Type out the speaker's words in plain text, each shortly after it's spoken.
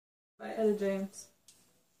by Etta James.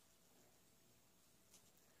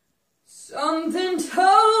 Something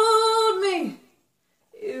told me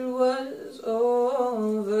it was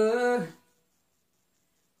over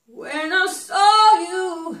when I saw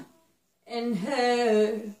you and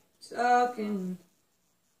her talking.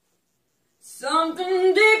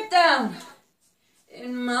 Something deep down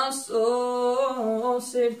in my soul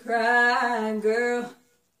said, cry, girl.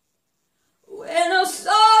 When I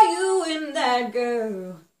saw you and that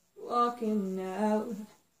girl walking out,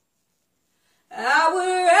 I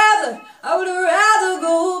would rather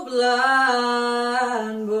go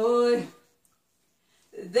blind, boy,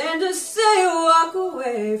 than to say walk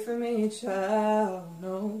away from me, child,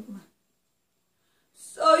 no.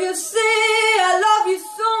 So you see, I love you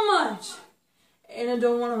so much, and I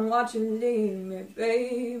don't want to watch you leave me,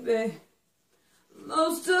 baby.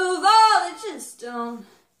 Most of all, I just don't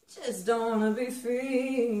want to be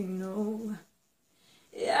free, no.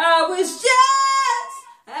 I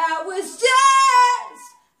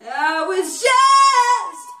was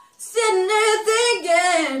just sitting there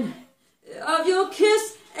thinking of your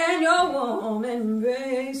kiss and your warm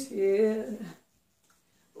embrace, yeah.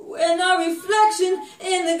 When a reflection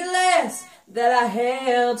in the glass that I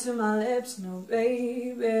held to my lips, no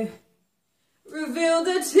baby, revealed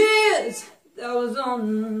the tears that was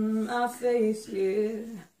on my face, yeah.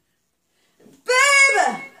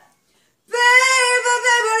 Baby,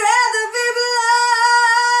 rather be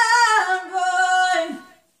blind, boy,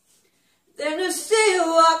 than to see you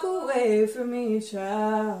walk away from me, child.